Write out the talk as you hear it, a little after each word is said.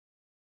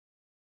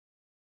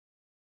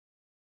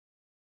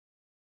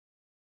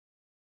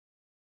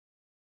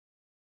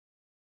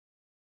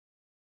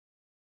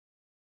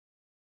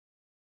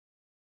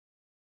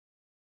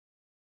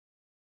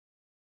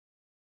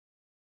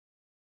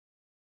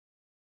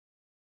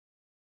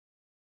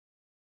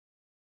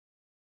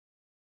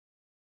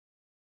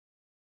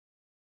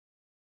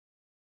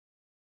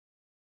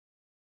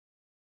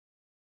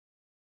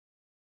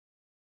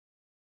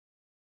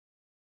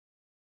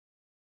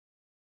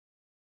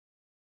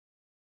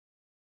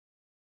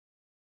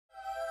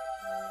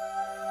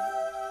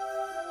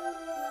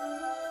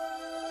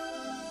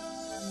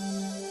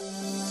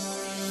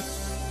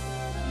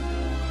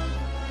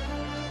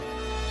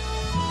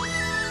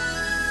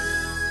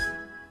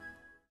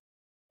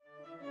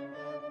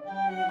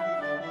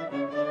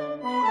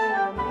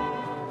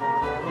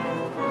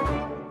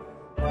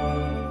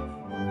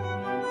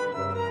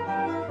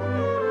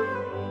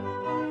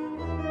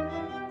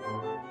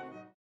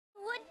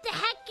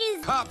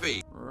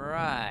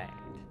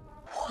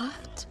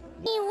What?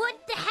 What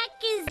the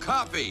heck is...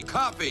 Copy!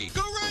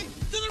 Go right!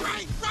 To the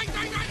right!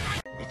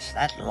 Right! It's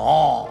that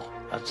law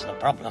that's the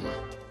problem.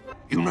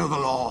 You know the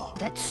law.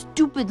 That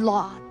stupid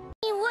law.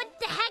 What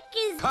the heck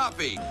is...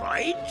 Copy!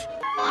 Right?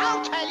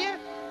 I'll tell you.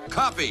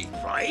 Copy!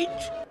 Right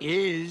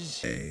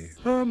is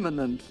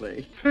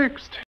permanently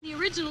fixed. The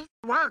original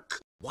work.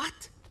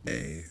 What?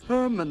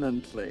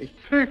 Permanently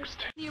fixed.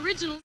 The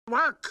original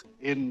Work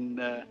In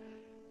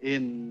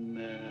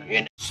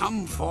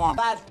some form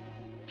that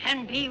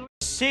can be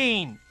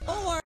seen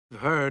or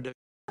heard.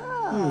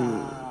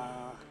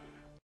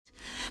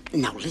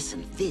 Now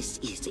listen, this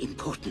is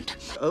important.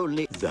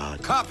 Only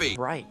That. Copy!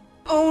 Right.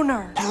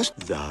 Owner. Past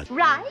that.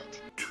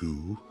 right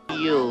To.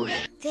 You.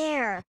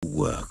 there.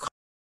 Work.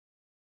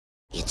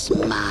 it's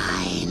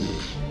mine.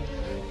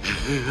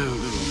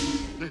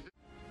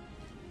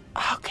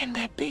 How can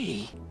that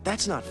be?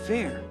 That's not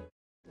fair.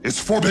 It's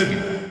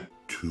forbidden.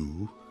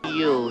 To.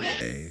 You.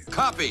 A.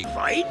 Copy!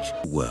 Right?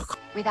 Work.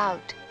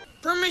 Without.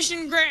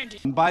 Permission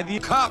granted. by the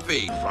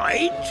Copy!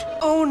 Right?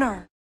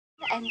 Owner.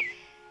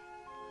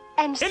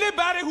 And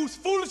anybody who's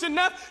foolish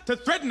enough to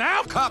threaten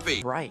our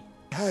Copy! Right.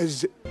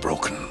 Has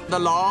broken. The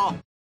law.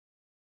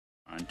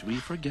 Aren't we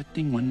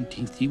forgetting one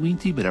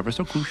teensy-weensy but ever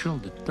so crucial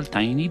little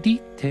tiny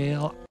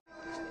detail?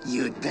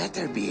 You'd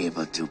better be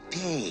able to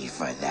pay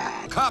for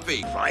that.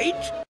 Copy!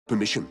 Right?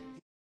 Permission.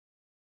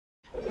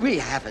 We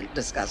haven't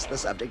discussed the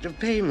subject of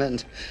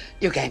payment.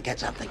 You can't get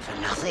something for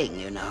nothing,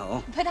 you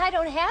know. but I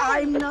don't have.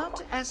 I'm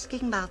not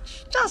asking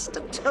much. Just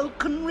a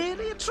token,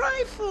 really, a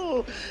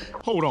trifle.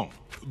 Hold on.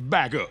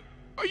 Back up.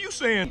 Are you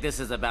saying This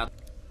is about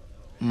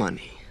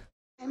Money.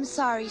 I'm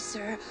sorry,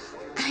 sir.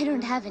 I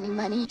don't have any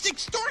money.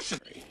 Extortion!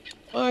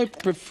 I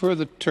prefer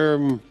the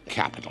term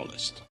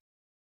capitalist.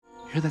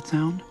 Hear that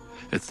sound?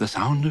 It's the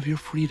sound of your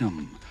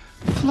freedom,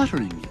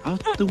 fluttering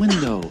out the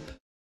window.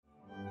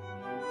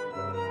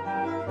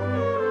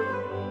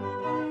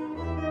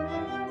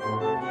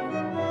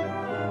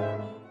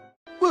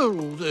 Well,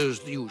 there's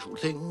the usual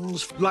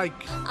things, like...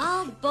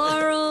 I'll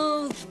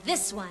borrow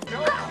this one.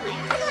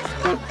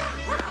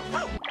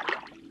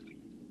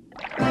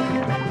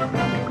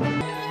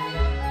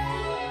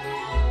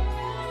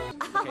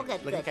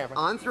 Good.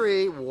 On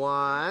three.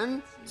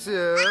 1,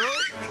 2.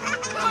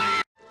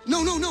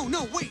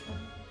 No, wait!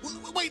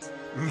 Wait!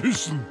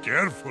 Listen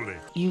carefully.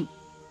 You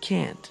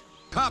can't.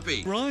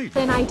 Copy! Right.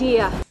 An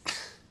idea.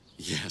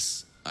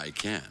 Yes, I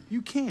can.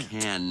 You can't.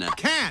 Can.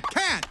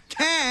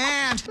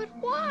 Can't. But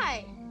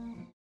why?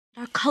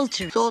 Our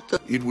culture. Thought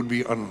that It would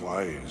be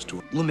unwise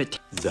to Limit.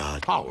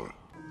 That. power.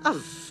 A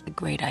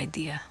great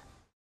idea.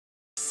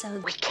 So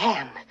we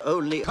can.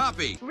 Only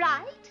Copy!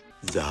 Right?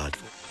 That.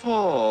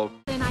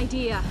 an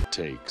idea.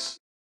 Takes.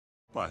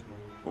 What?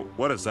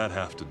 What does that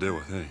have to do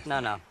with anything?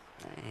 No.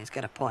 He's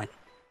got a point.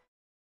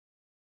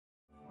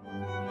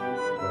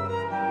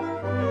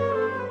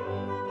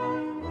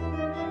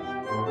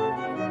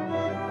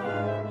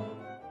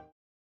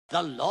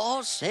 the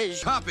law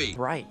says Copy!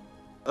 Right.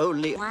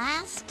 only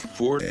Last?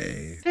 For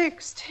a.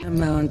 fixed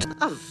amount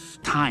of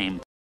Time.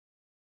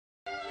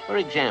 For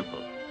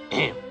example,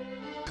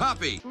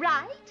 Copy!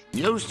 Right?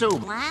 no so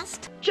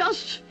Last?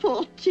 just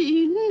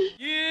 14.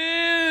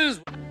 Yes.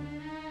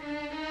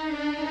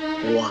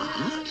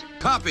 What?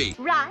 Copy!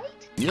 Right?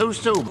 no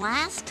so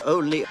Last?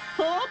 Only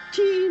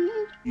 14.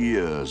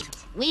 Years.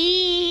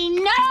 We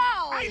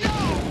know!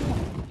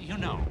 You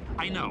know,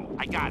 I know,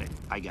 I got it.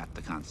 I got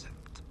the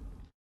concept.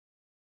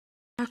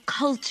 Our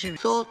culture.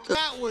 Thought that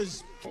That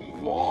was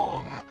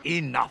long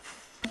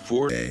enough.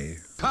 For a.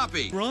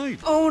 Copy! Right.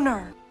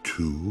 Owner.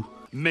 To.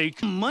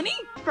 Make money?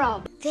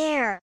 From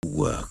there.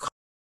 Work.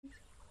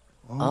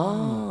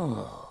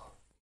 Oh.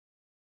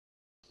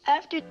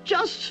 after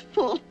just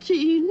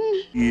 14.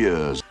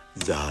 Years.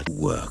 That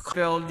work.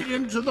 Fell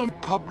into the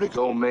public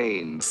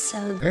domain.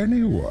 So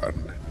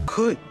Anyone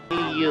could.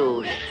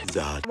 Use.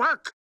 That.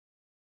 Work.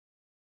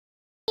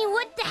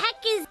 What the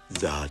heck is...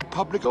 That.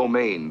 Public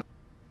domain.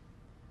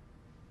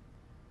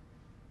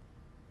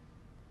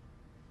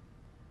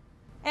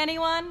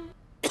 anyone?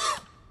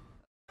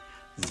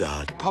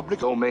 That. Public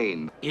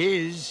domain.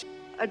 Is.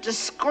 A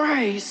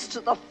disgrace to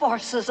the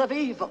forces of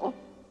evil.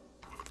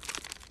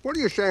 What are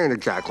you saying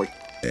exactly?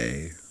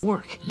 A.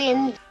 Work.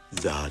 In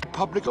That.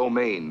 Public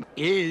domain.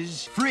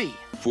 Is. Free.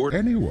 For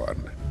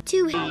anyone. To...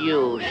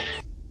 Use.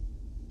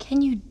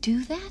 Can you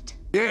do that?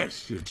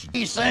 Yes, it's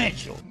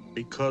Essential.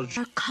 because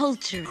Our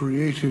culture.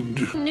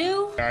 created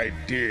New?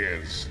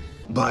 ideas.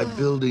 By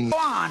building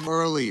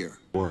Earlier.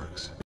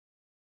 works.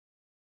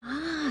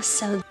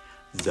 So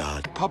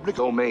That. Public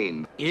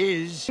domain.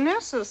 Is.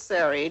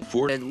 necessary.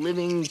 For A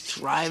living,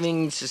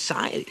 thriving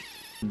society.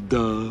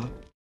 the.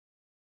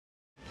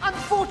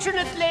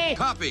 Unfortunately.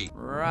 Copy!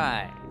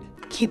 Right.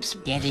 Keeps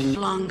getting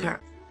longer.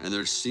 And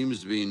there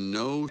seems to be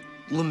no.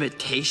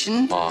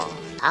 Limitation.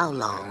 How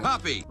long?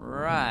 Copy!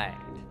 Right.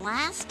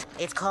 Last?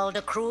 It's called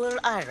a cruel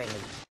irony.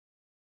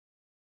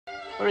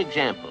 For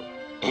example,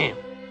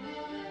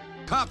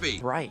 Copy!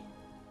 Right.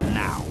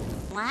 Now.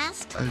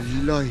 Last? A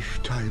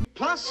lifetime.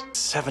 Plus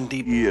 70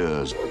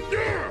 years.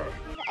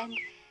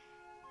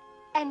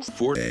 And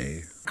For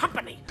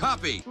Company.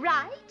 Copy.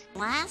 right?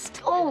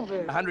 Last. Over.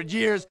 100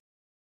 years.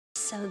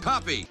 So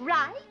Copy.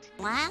 Right?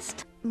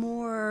 last.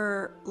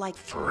 More like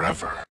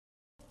Forever.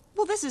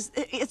 Well,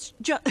 it's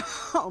just,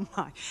 oh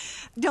my.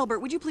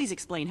 Delbert, would you please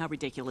explain how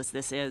ridiculous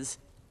this is?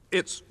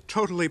 It's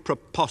totally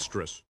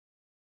preposterous.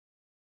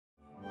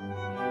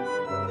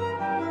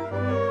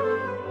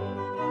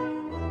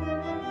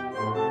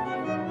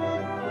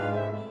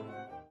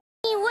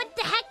 What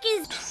the heck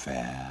is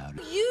Fair.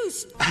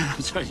 Used.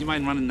 I'm sorry, you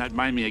mind running that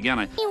by me again?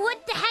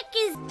 what the heck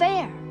is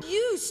Fair.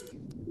 Used.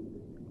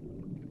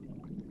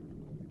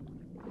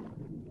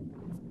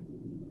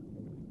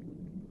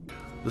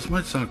 This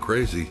might sound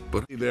crazy,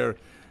 but They're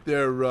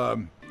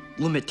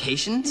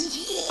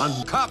Limitations?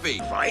 Copy.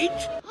 Right?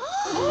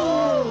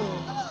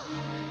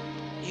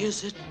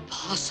 Is it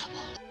possible?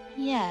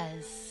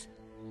 Yes.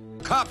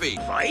 Copy.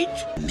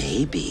 Right?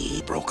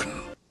 Maybe Broken.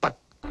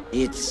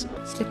 it's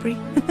Slippery.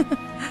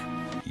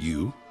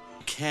 you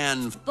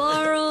Can.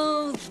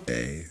 Borrowed.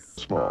 a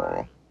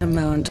Small.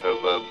 Amount.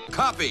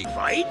 Copy.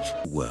 Right?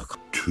 work.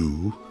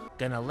 two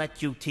Gonna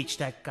let you teach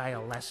that guy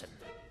a lesson.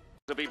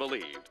 To be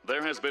believed,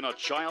 there has been a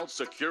child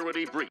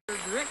security breach.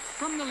 Direct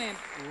from the lamp,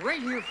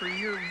 right here for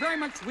your very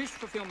much wish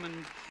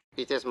fulfillment.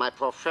 It is my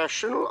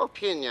professional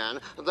opinion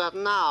that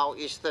now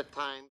is the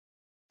time.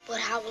 But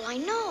how will I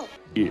know?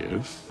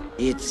 if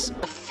It's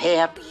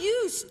fair.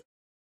 Used.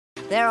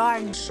 There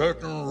are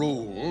Certain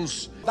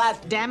rules.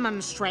 That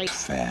demonstrate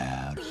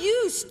fair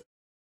Used.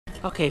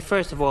 Okay,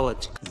 first of all,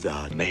 it's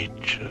the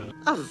nature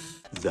Of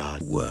the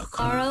work.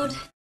 borrowed.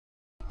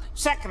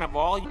 second of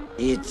all,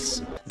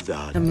 It's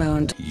the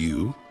Amount.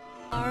 you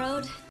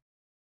Borrowed.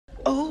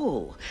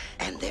 oh,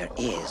 and there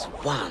is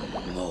one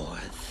more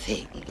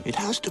thing. It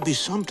has to be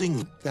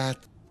something that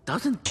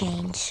Doesn't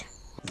change.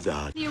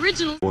 the The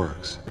original.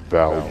 works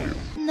value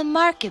In the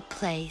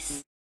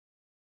marketplace.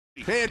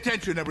 Pay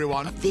attention,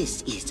 everyone.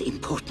 This is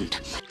important.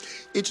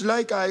 It's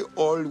like I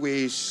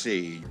always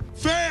say.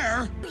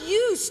 Fair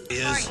Used.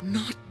 Is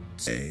not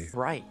a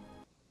right.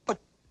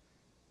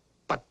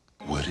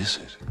 what is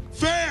it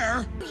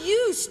fair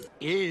Used.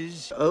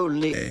 is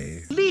Only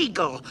a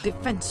legal.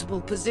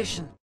 Defensible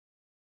position.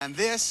 and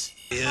this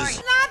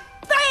is Not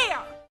fair!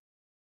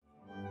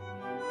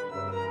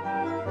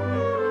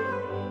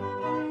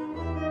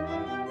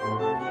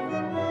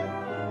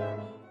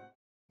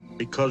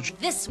 because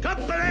This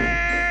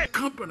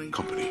company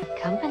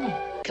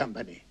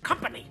company.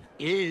 company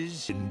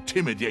is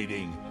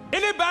intimidating.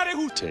 Anybody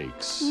who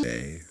takes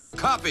a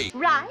copy.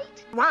 Right?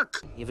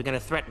 Work. If you're gonna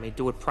threaten me,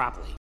 do it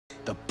properly.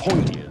 The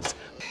point is,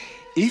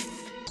 if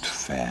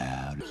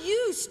fair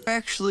Used.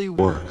 actually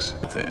works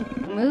then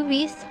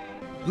Movies.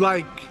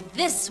 like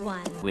This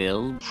one.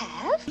 Will.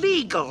 Have?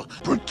 Legal.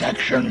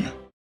 Protection.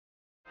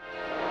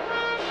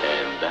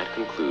 And that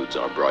concludes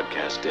our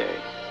broadcast day.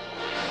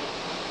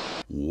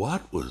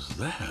 what was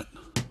that?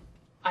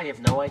 I have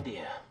no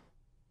idea.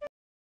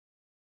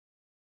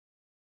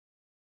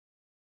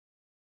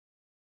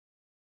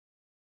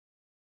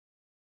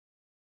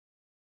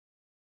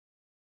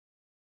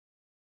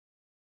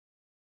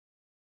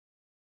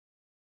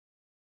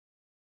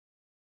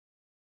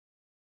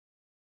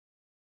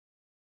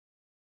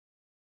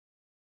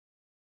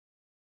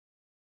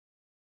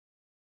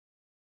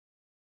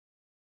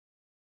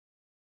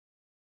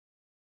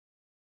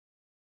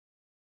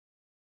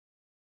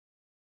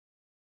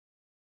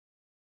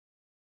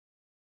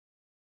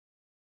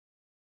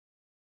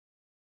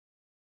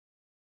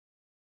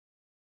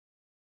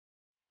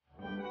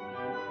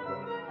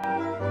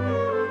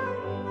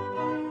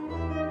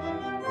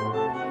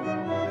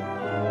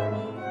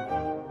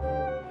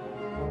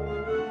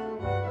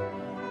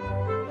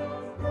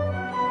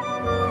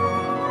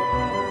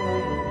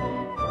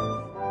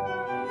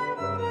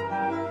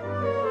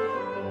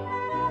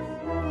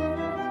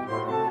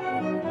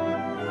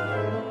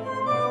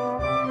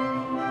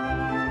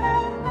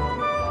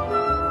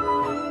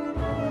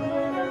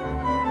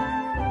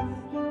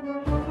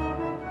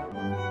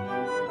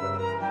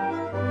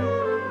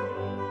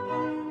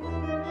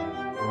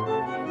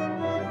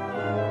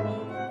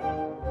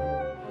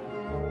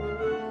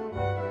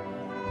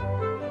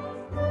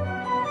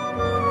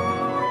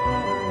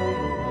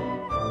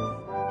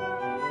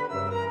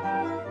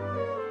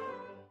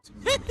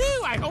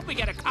 I hope we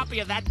get a copy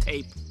of that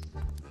tape.